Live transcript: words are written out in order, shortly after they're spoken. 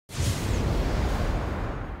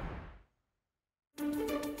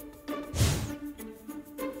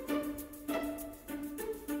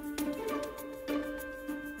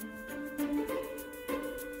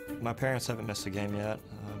My parents haven't missed a game yet.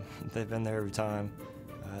 They've been there every time.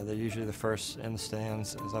 They're usually the first in the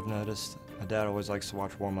stands, as I've noticed. My dad always likes to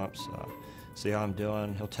watch warm-ups, see how I'm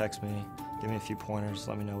doing. He'll text me, give me a few pointers,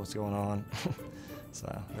 let me know what's going on.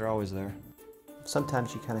 So they're always there.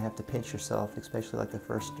 Sometimes you kind of have to pinch yourself, especially like the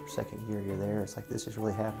first or second year you're there. It's like, this is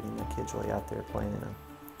really happening. The kid's really out there playing in a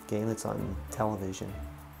game that's on television.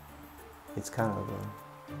 It's kind of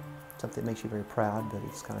something that makes you very proud, but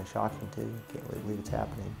it's kind of shocking too. You can't really believe it's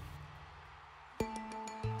happening.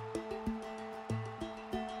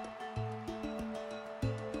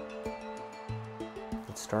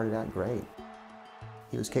 It started out great.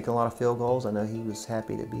 He was kicking a lot of field goals. I know he was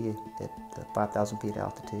happy to be at the 5,000 feet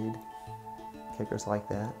altitude. Kickers like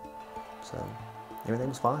that. So everything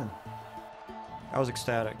was fine. I was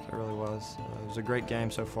ecstatic, I really was. It was a great game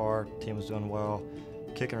so far. The team was doing well,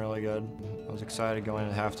 kicking really good. I was excited going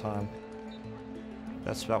into halftime.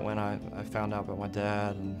 That's about when I found out about my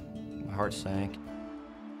dad, and my heart sank.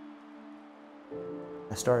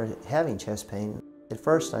 I started having chest pain. At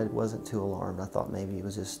first I wasn't too alarmed. I thought maybe it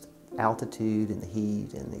was just altitude and the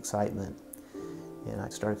heat and the excitement. And I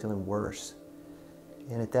started feeling worse.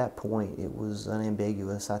 And at that point it was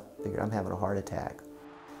unambiguous. I figured I'm having a heart attack.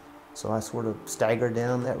 So I sort of staggered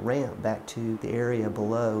down that ramp back to the area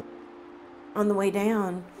below. On the way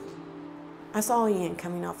down, I saw Ian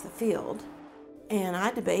coming off the field, and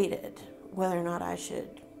I debated whether or not I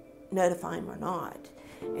should notify him or not.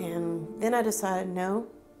 And then I decided, no,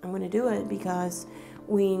 I'm going to do it because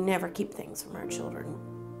we never keep things from our children.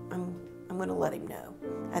 I'm going to let him know.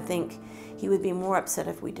 I think he would be more upset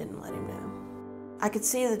if we didn't let him know. I could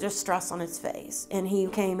see the distress on his face, and he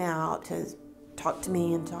came out to talk to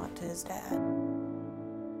me and talk to his dad.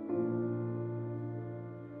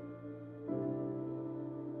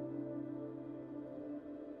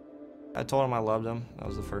 I told him I loved him. That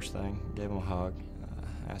was the first thing. Gave him a hug.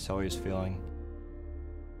 Asked how he was feeling.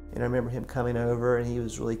 And I remember him coming over, and he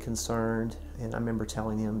was really concerned. And I remember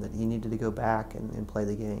telling him that he needed to go back and play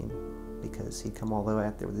the game because he'd come all the way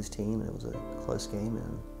out there with his team, and it was a close game,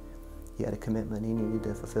 and he had a commitment he needed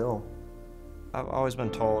to fulfill. I've always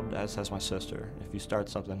been told, as has my sister, if you start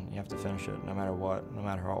something, you have to finish it, no matter what. No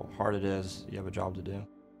matter how hard it is, you have a job to do.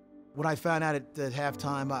 When I found out at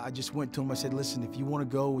halftime, I just went to him. I said, listen, if you want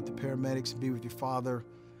to go with the paramedics and be with your father,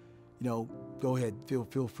 you know, go ahead,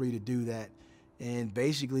 feel free to do that. And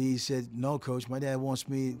basically he said, no, Coach, my dad wants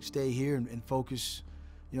me to stay here and focus,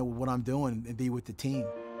 you know, what I'm doing and be with the team.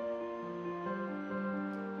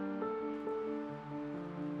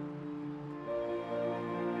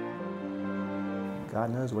 God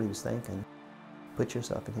knows what he was thinking. Put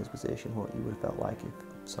yourself in his position, what you would have felt like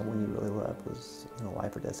if someone you really loved was in a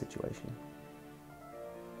life or death situation.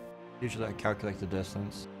 Usually I calculate the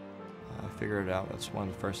distance. I figure it out. That's one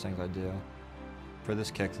of the first things I do. For this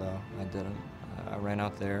kick, though, I didn't. I ran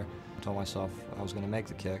out there and told myself I was going to make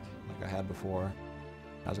the kick like I had before.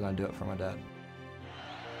 I was going to do it for my dad.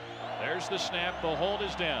 There's the snap. The hold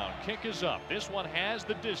is down. Kick is up. This one has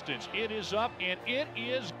the distance. It is up, and it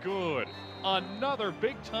is good. Another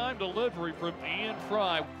big-time delivery from Ian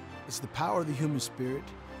Frye. It's the power of the human spirit.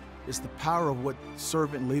 It's the power of what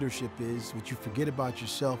servant leadership is, which you forget about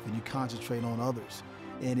yourself and you concentrate on others.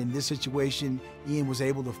 And in this situation, Ian was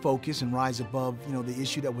able to focus and rise above, you know, the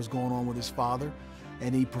issue that was going on with his father,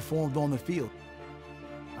 and he performed on the field.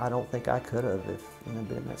 I don't think I could have if been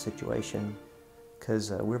in that situation,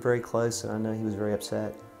 because we're very close, and I know he was very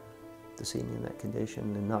upset to see me in that condition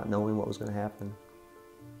and not knowing what was going to happen.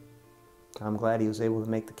 I'm glad he was able to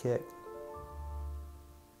make the kick.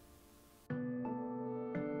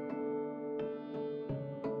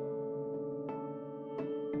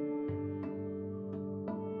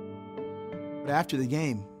 After the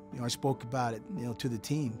game, I spoke about it, to the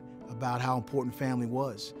team, about how important family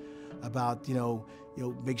was, about,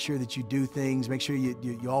 make sure that you do things, make sure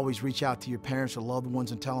you always reach out to your parents or loved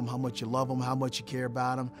ones and tell them how much you love them, how much you care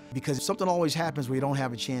about them, because something always happens where you don't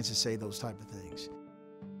have a chance to say those type of things.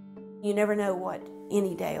 You never know what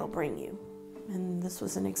any day will bring you, and this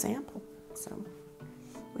was an example. So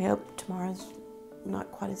we hope tomorrow's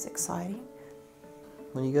not quite as exciting.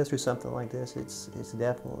 When you go through something like this, it's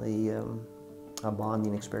definitely a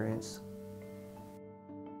bonding experience.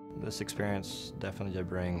 This experience definitely did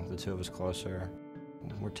bring the two of us closer.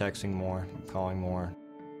 We're texting more, calling more,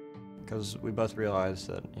 because we both realized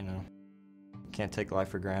that, you can't take life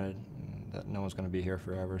for granted, that no one's going to be here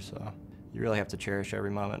forever, so you really have to cherish every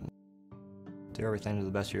moment. Do everything to the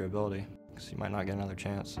best of your ability, because you might not get another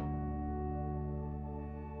chance.